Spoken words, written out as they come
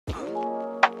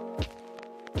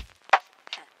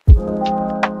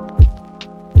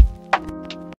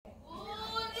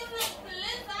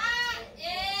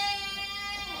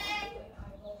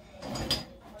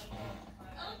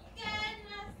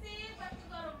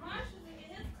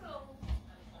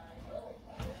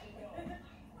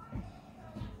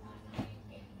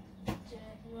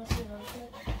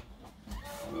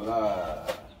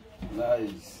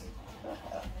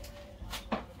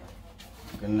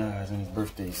Nas in his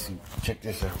birthday suit. Check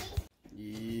this out.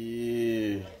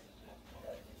 Yeah.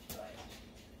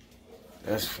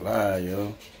 That's fly,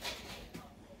 yo.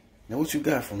 Now what you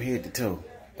got from head to toe?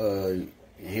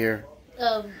 Hair?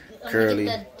 Curly.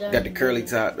 Got the curly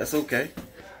top. That's okay.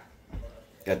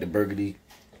 Got the burgundy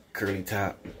curly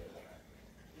top.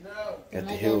 Got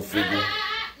the heel figure.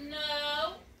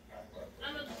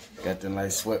 Got the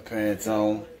nice sweatpants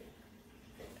on.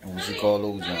 And what you call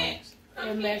those Jones?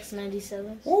 Air Max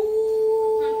 97.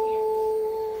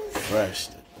 Ooh, fresh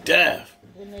to death.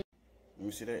 Let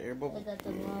me see that air bubble. They got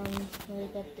the they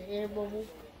got the air bubble.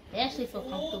 They actually feel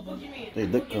comfortable. They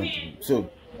look comfortable. So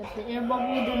got the air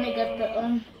bubble, then they got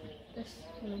the this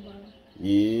in the bottom.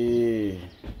 yeah.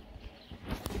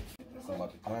 Come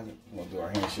out the closet. We're gonna do our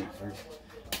handshake first.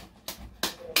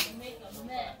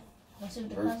 What's in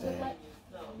the Birthday. closet?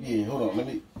 Yeah, hold on.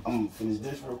 I'm gonna finish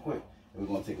this real quick. We're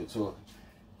gonna take a tour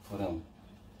for them.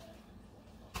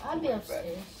 I'll be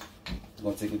upstairs. We're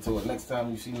gonna take a tour. Next time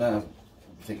you see Nas, we'll be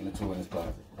taking a tour in his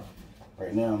closet.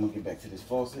 Right now, I'm gonna get back to this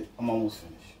faucet. I'm almost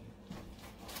finished.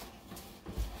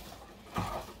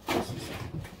 Got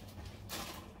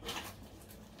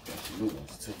some new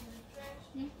ones too.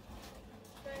 New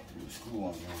screw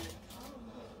on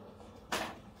there.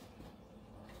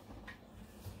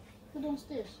 Who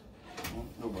downstairs?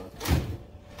 Nobody.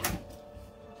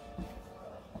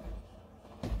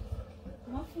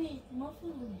 My feet look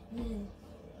dead.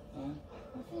 Huh?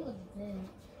 My feet look dead.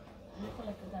 I feel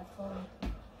like I got cold.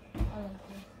 I like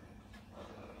this.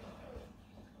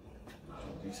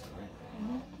 Decent, right?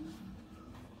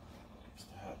 It's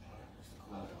the hot part. It's the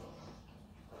cool part.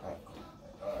 Hot, cool.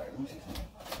 Alright, let me see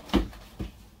something.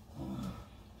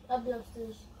 I'll be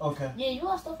upstairs. Okay. Yeah, you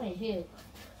got stuff in your head.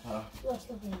 Huh? You got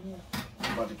stuff in your head.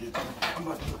 I'm about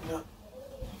to hook it up.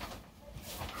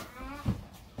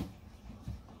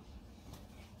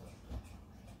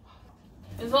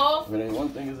 It's off? But ain't one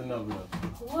thing is another though.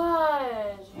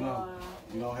 What? No,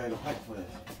 you don't have the pipe for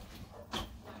this.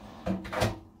 You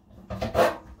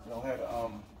don't have the,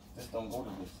 this don't go to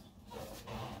this.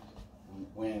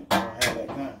 When you don't have that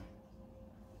kind.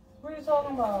 What are you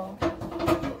talking about?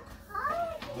 Look,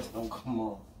 this don't come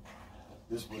off.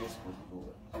 This way it's supposed to go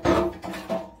with.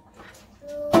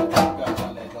 You got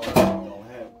one that don't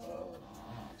have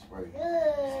spray.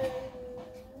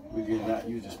 We can not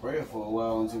use the sprayer for a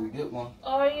while until we get one.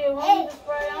 Oh yeah, we use the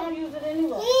spray. I don't use it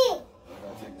anyway. I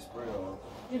gotta take the sprayer off.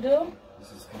 You do?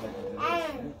 This is connected to this.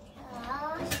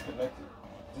 This is connected.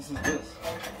 This is this.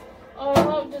 Oh,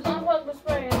 no, just unplug the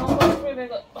spray and unplug the spray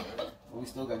back up. We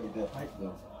still gotta get that pipe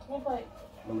though. What pipe?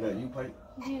 Remember that U pipe?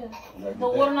 Yeah. The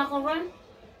water not gonna run?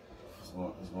 It's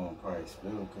going to probably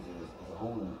spill because there's a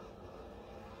hole in it.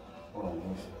 Hold on, let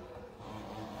me see.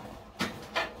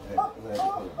 Let me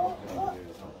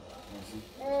see.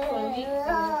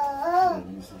 Yeah, let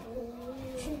me see.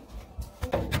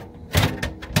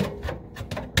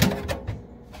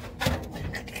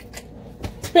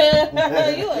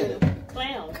 You a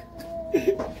clown.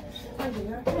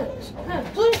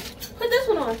 Put this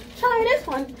one on. Try this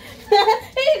one. Here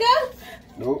you go.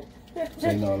 Nope.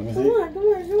 Say no, let me see. Come on.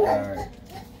 Alright.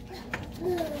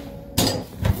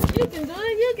 You can do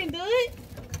it. You can do it.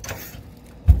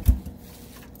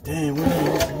 Damn, what are you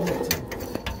doing?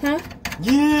 Huh?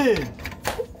 Yeah.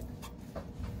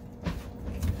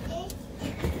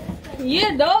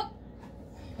 Yeah, dog.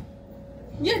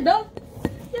 Yeah, dog.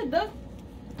 Yeah, dog.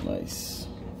 Nice.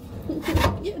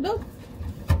 Yeah, dog.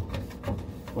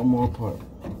 One more part.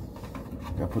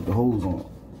 Gotta put the hose on.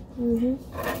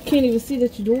 Can't even see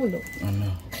that you're doing though. I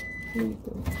know. Here you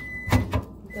go.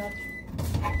 Got you.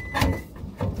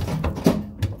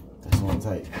 That's on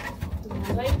tight.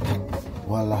 Right?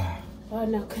 Voila. Alright,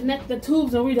 now connect the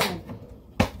tubes and we done.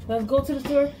 Let's go to the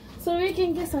store so we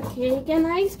can get some cake and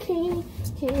ice cream.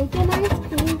 Cake and ice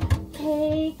cream.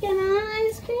 Cake and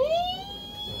ice cream.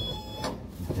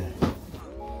 Okay.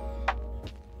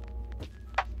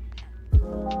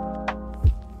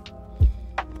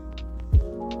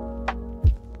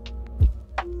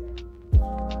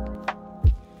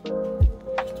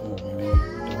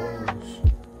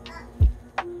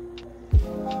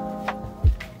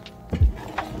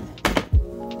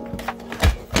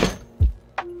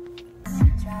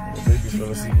 Fell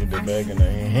asleep with the bag in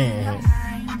their hand.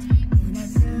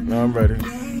 Now I'm ready.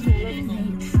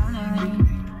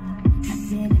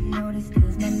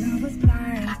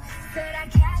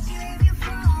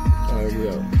 Alright, we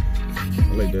out. I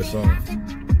like that song.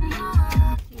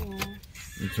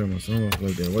 You turn my song off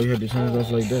like that. Why you had to turn it off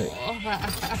like that?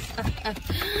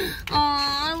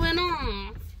 Oh, it went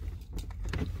on.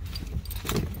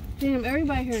 Damn,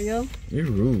 everybody here, yo. You're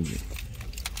rude.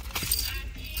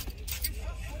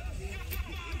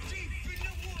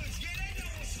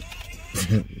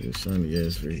 Your shiny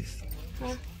ass face.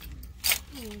 Huh?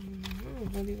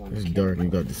 Really it's dark and you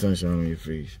got the sunshine on your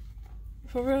face.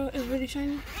 For real? It's really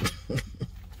shiny?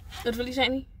 It's really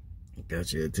shiny?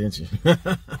 Got your attention.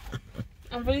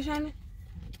 I'm really shiny?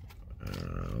 I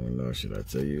don't know. Should I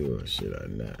tell you or should I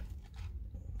not?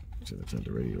 Should I turn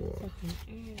the radio off?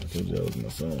 I told you that was my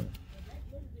song.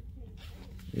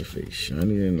 Your face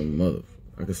shiny than a mother.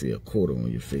 I can see a quarter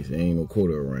on your face. There ain't no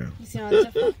quarter around. You see how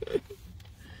different?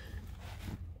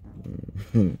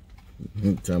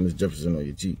 Thomas Jefferson on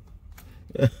your cheek.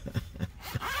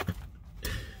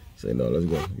 Say no, let's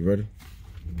go. You ready?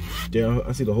 Yeah,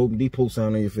 I see the Home Depot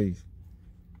sign on your face.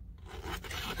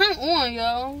 Come on,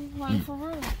 yo. Like, for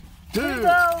real. Here we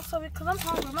go. So, because I'm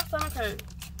hungry. My stomach hurts.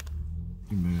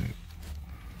 You mad?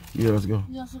 Yeah, let's go.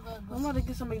 Yeah, I'm about to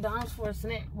get some McDonald's for a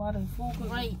snack while the food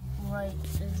comes. Right,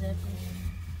 exactly.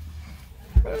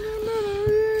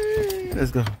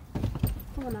 Let's go.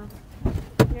 Come on now.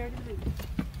 Here it is.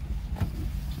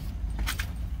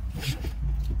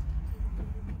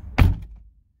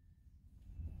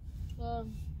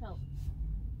 Help.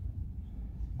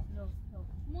 No, help.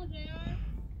 Come on, JR.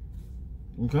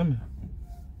 I'm coming.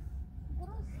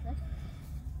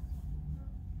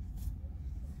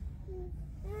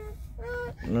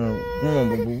 No, come on,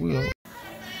 boo-boo. We up.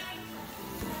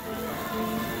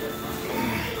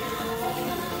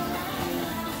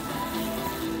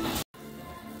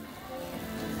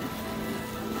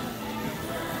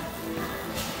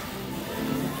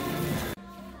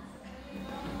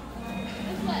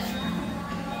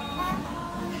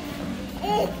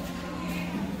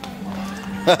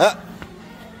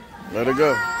 Let her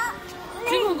go.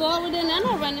 She gonna go over there now,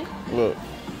 no running. Look.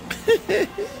 She's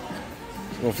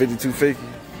gonna 52 fakie.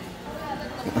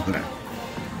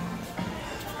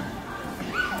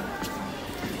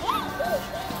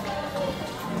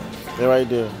 They're right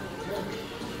there.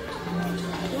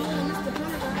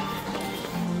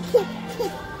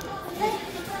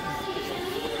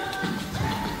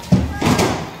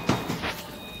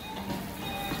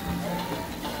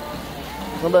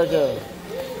 Come back here.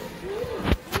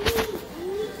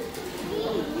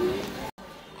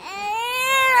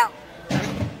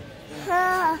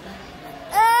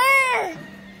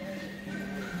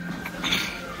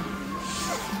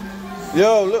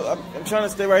 Yo, look, I'm trying to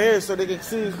stay right here so they can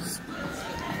see.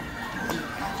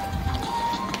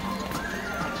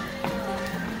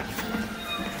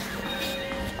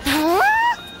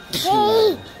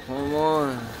 Come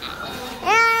on.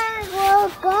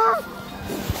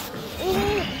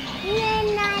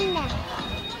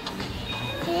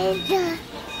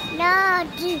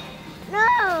 No.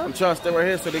 I'm trying to stay right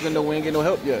here so they can know we ain't get no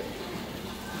help yet.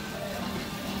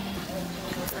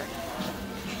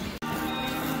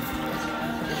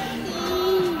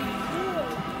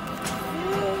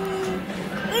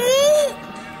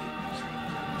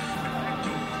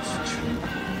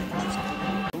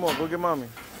 Come on, go get mommy.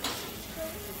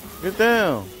 Get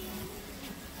down.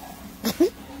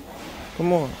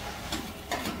 Come on.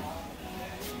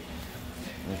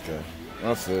 Okay,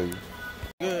 I feel you.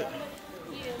 Good.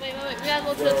 Wait. We gotta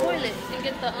go to the toilet and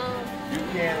get the You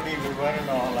can't leave it running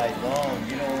all like long.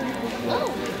 You don't need to.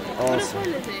 Where the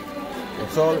toilet is? The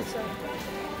toilet?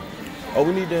 Oh,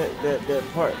 we need that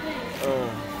part.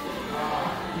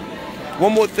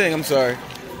 One more thing, I'm sorry.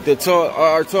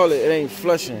 Our toilet, it ain't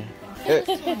flushing.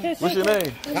 What's your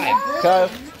name? Kyle.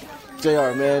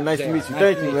 JR, man. Nice to meet you.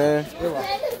 Thank you, man.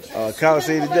 Kyle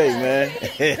said today, man.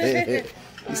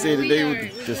 He said today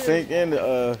with the sink and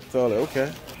the toilet.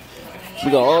 Okay. We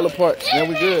got all the parts. Now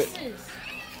we good.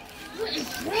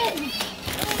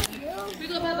 We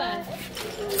go bye-bye.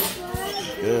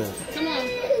 Yeah. Come on.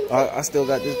 I still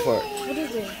got this part. What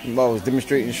is it? I was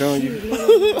demonstrating, showing you.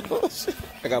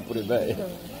 I gotta put it back.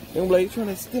 And I'm like, you trying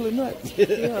to steal a nut?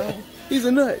 Yeah. He's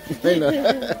a nut.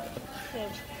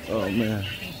 Oh man.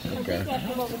 Okay.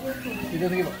 He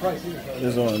doesn't give a price either.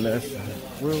 It's on that.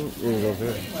 Real is over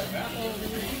there.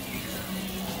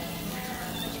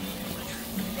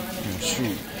 Oh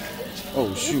shoot.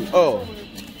 Oh shoot. Oh.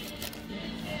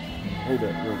 Hold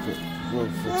that real quick. Real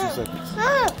for 2 seconds.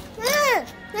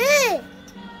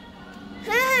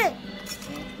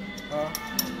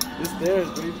 It's theirs,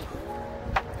 baby.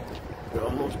 We're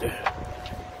almost there.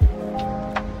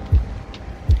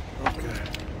 Okay.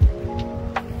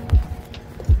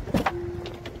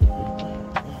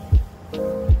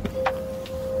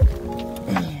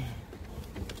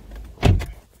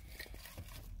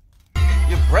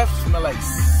 Your breath smell like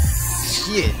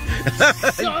shit.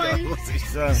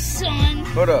 Son.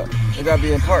 Hold up. It gotta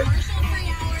be in park.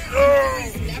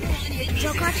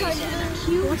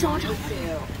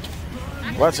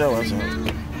 Watch out.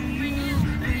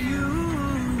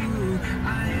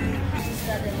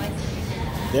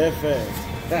 That fast.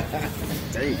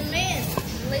 Damn. Man,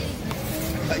 ladies.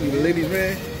 You the ladies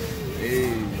man?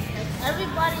 Hey.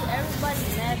 Everybody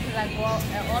mad because I go out,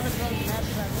 and all the girls mad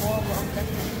because I go out with Uncle.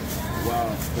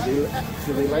 Wow.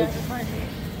 Cause they like you?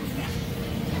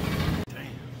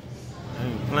 Damn. I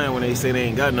ain't playing when they say they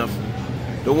ain't got nothing.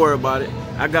 Don't worry about it.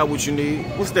 I got what you need.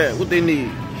 What's that? What they need?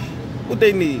 What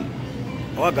they need?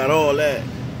 Oh, I got all that.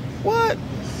 What?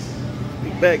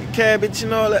 Big bag of cabbage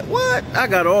and all that. What? I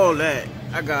got all that.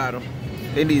 I got them.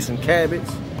 They need some cabbage.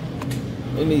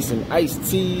 They need some iced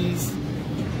teas.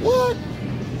 What?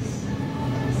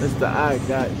 Mister, I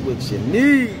got what you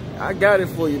need. I got it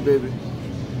for you, baby.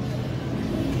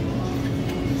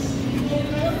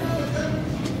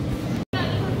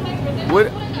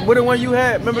 What the one you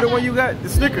had? Remember the one you got? The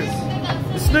Snickers.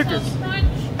 The Snickers.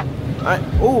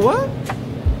 Oh, what?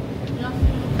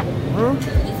 Huh?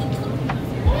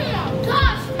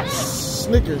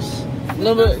 Snickers.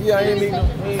 Remember? Yeah, I ain't need no.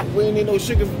 We ain't need no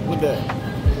sugar with that.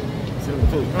 Cinnamon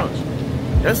Toast Crunch.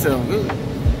 That sounds good.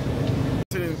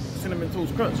 Cinnamon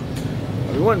Toast Crunch.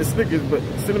 We wanted the Snickers, but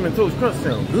Cinnamon Toast Crunch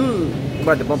sounds good. I'm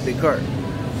about to bump their cart.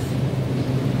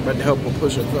 I'm about to help her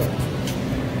push her cart.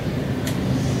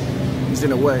 He's in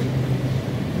the way.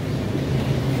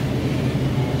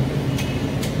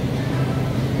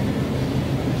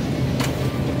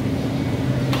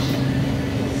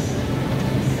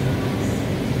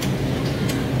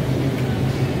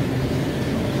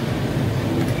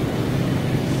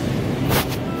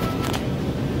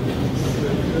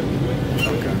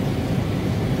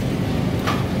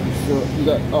 You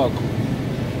got, oh, cool.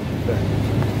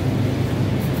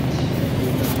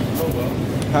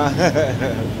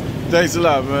 Thanks a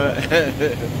lot, man.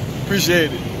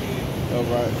 Appreciate it. All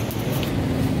right.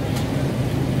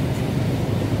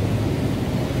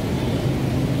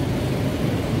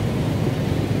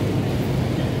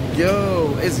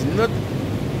 Yo, it's nothing.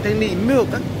 They need milk.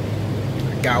 I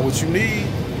got what you need.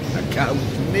 I got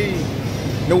what you need.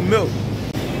 No milk.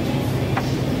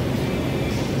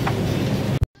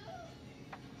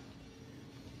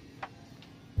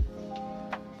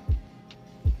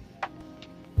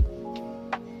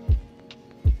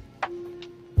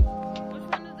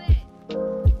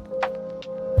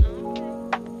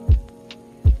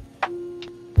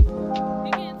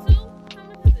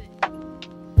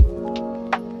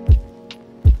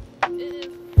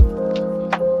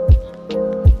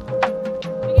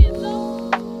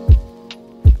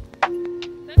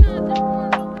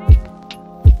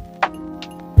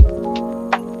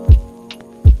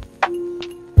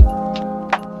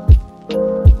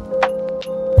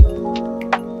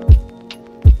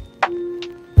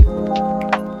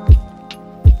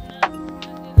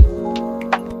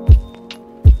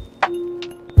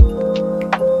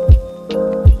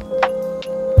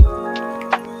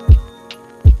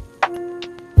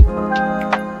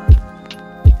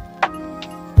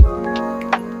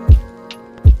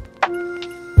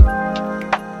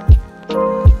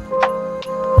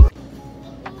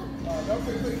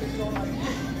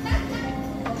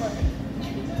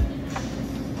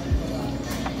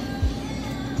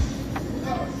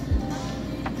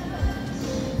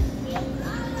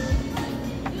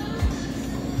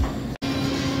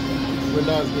 What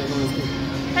Nas getting on his cake?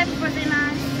 Happy birthday, Nas.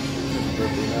 Happy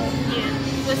birthday, Nas. Yeah,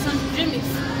 with some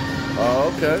Jimmy's.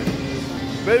 Oh, okay.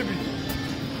 Baby.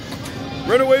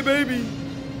 Run away, baby.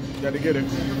 Gotta get her.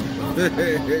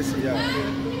 There she out.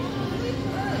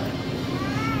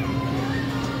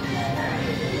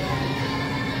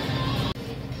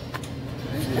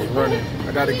 She's running.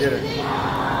 I gotta get her.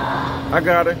 I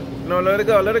got her. No, let her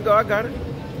go. Let her go. I got her.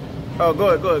 Oh, go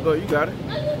ahead. Go ahead. Go ahead. You got her.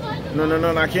 No, no,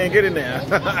 no, no, I can't get in there.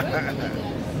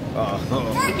 Oh.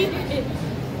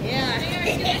 Yeah.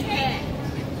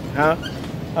 Huh?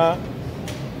 Huh?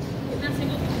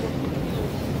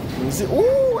 Let me see.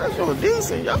 Ooh, that's really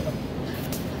decent, yo.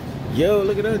 Yo,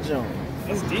 look at that junk.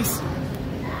 That's decent.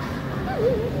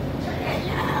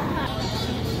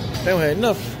 They don't have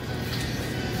enough.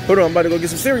 Hold on, I'm about to go get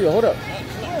some cereal. Hold up.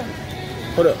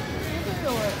 Hold up.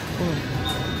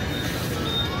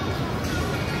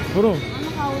 Hold on.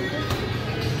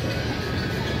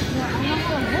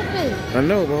 I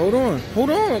know, but hold on. Hold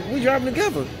on. We driving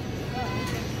together.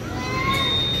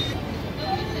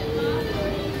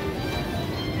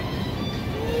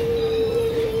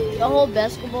 The whole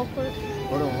basketball court?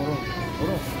 Hold on, hold on. Hold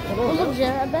on. Hold on. Oh, look,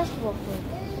 Jared, a basketball court.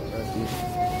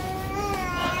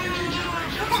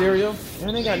 Cereal?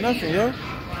 Man, they got nothing, yo.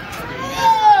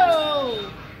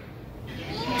 Oh!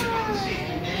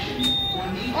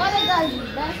 All they got is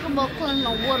basketball court and a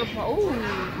water park. Ooh.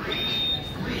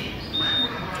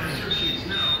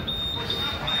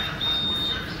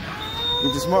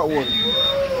 Get the smart water.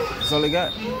 That's all they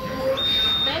got.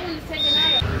 That one is taken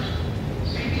out.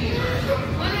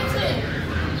 1 or 2?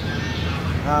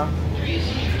 Huh?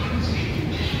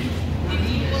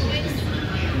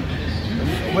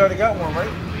 We already got one, right?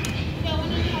 You got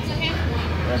one in the house. I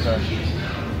have one.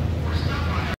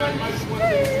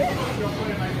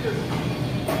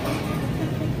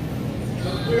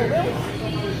 Okay.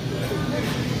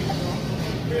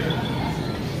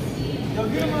 Yo,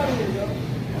 get him out of here, yo.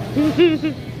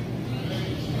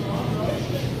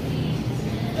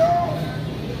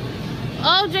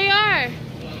 Oh, JR.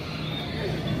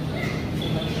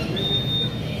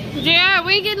 JR,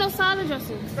 we ain't getting no salad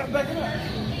dressing. Stop backing up.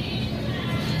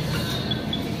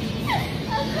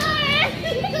 I'm sorry.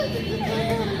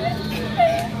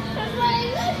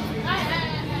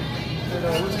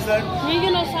 What you say? We ain't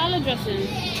getting no salad dressing.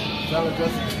 Salad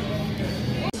dressing?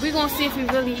 We're gonna see if we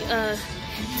really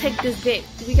take this bit.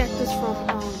 We got this from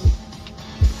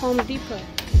Home Depot.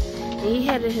 And he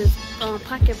had it in his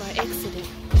pocket by accident.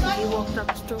 And he walked up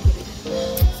the store with it.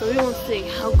 So we want to see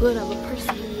how good of a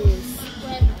person he is.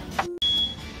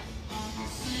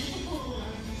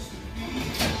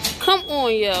 Come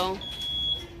on, yo.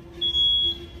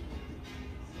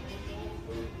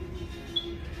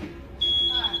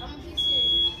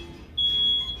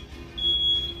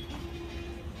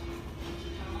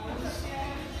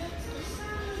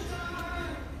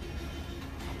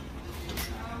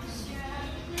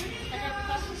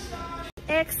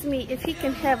 Asked me if he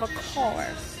can have a car.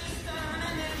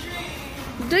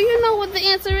 Do you know what the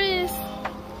answer is?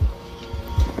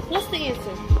 What's the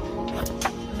answer?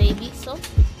 Maybe so.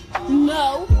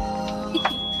 No.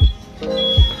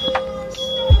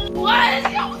 What?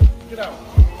 Get out.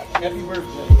 Happy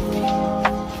birthday.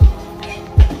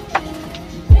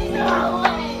 No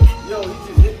way. Yo, he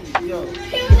just hit me. Yo.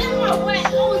 He was in my way. I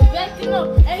was backing up.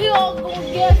 And he all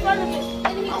gonna get in front of it.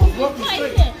 And he gonna be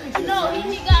fighting. No,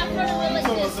 he got in front of it like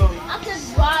this. I could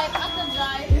drive.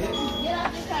 Get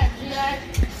out the car, GR.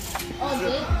 Oh,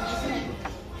 dude.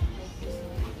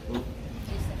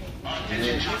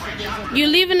 You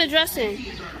leaving the dressing?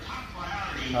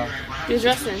 Huh? You're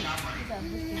dressing.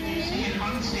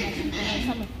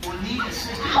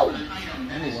 Oh.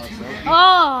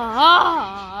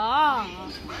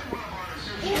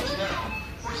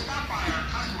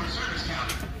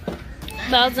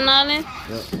 $1,000?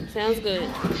 Yep. Sounds good.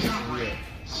 Yeah.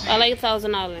 I like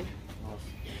 $1,000.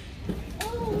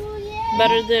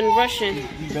 Better than rushing.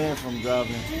 He banned from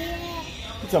driving.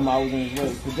 You talking about I was in his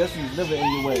way. Pedestrians live in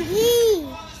your way.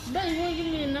 But you won't give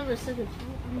me another second.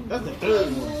 That's the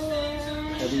third one.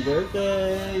 Happy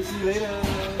birthday. See you later.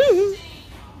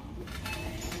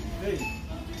 Hey.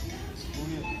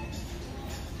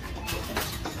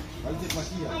 I'll take my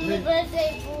key out. Happy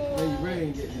birthday, boy. Hey, Ray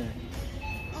ain't getting there.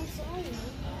 I'm sorry.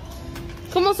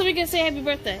 Come on so we can say happy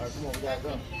birthday. All right, come on, we gotta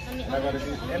go.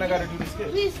 And I gotta do the skip.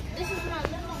 Please, this is my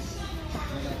little.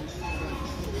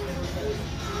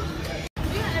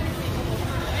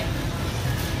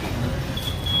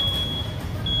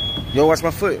 Yo, watch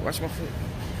my foot. Watch my foot.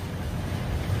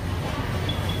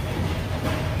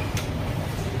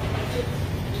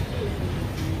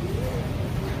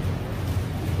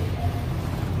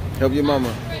 Help your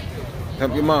mama.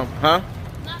 Help your mom. Huh?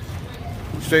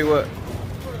 Straight what?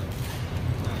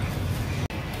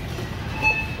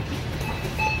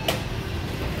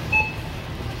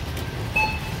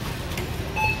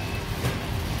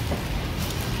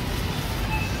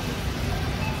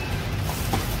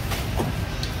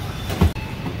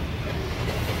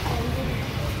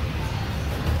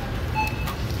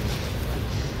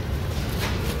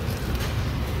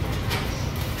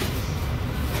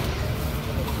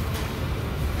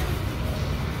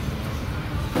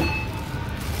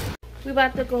 We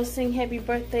about to go sing happy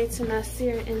birthday to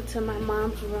Nasir into my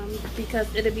mom's room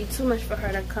because it'll be too much for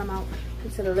her to come out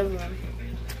into the living room.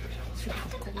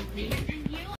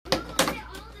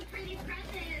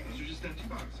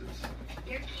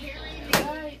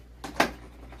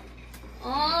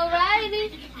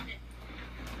 Alrighty.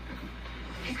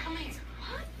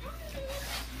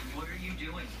 What are you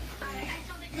doing?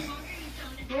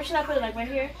 Where should I put it? Like right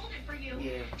here?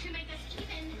 Yeah.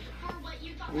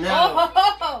 No.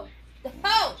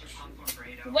 Oh.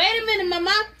 Wait a minute,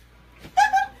 mama.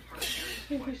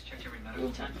 Always checked every medical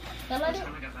time. I By the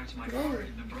time I got back to my car, it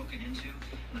had been broken into, and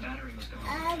the battery was gone. I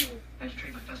had to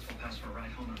trade my festival pass for a ride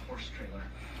home in a horse trailer.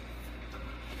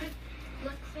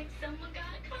 Looks like someone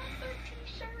got a concert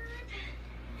t-shirt.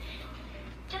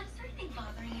 Does anything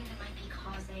bothering you that might be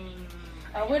causing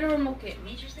Where the remote kit?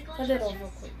 major cycle Put it over real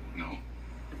adjustments? quick. No.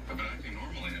 I've been acting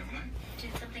normally, haven't I?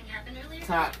 Did something happen earlier?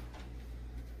 Top.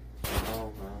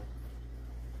 Oh, wow.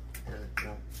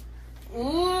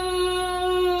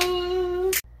 Ooh.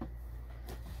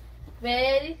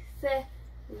 Ready, set,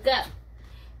 go.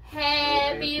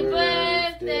 Happy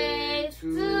birthday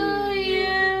to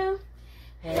you.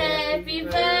 Happy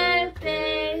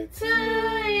birthday to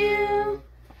you.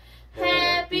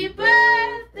 Happy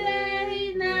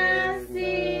birthday,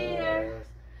 Nasir.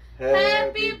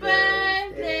 Happy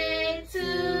birthday to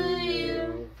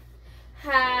you.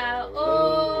 How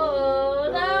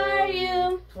old are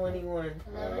you? 21.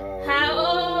 How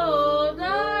old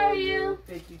are you?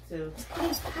 52.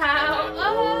 How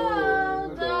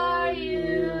old are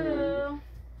you?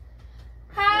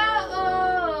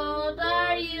 How old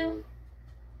are you?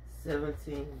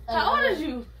 17. How old is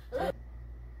you?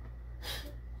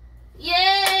 Yay!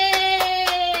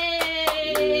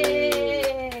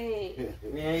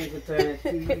 Now you can turn the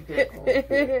TV back on.